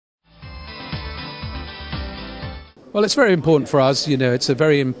Well, it's very important for us. You know, it's a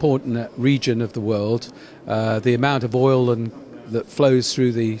very important region of the world. The amount of oil that flows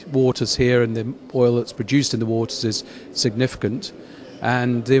through the waters here and the oil that's produced in the waters is significant.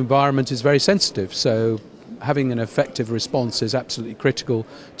 And the environment is very sensitive. So having an effective response is absolutely critical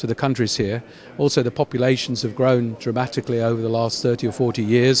to the countries here. Also, the populations have grown dramatically over the last 30 or 40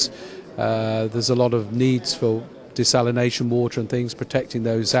 years. There's a lot of needs for desalination water and things. Protecting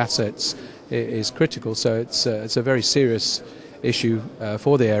those assets is critical, so it's a very serious issue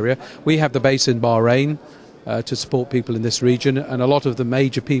for the area. We have the base in Bahrain to support people in this region, and a lot of the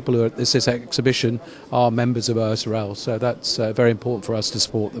major people who are at this exhibition are members of OFFSHORE, so that's very important for us to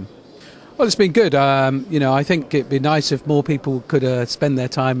support them. Well, it's been good. You know, I think it'd be nice if more people could spend their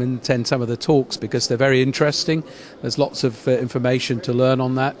time and attend some of the talks because they're very interesting. There's lots of information to learn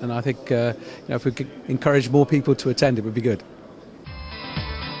on that, and I think you know, if we could encourage more people to attend, it would be good.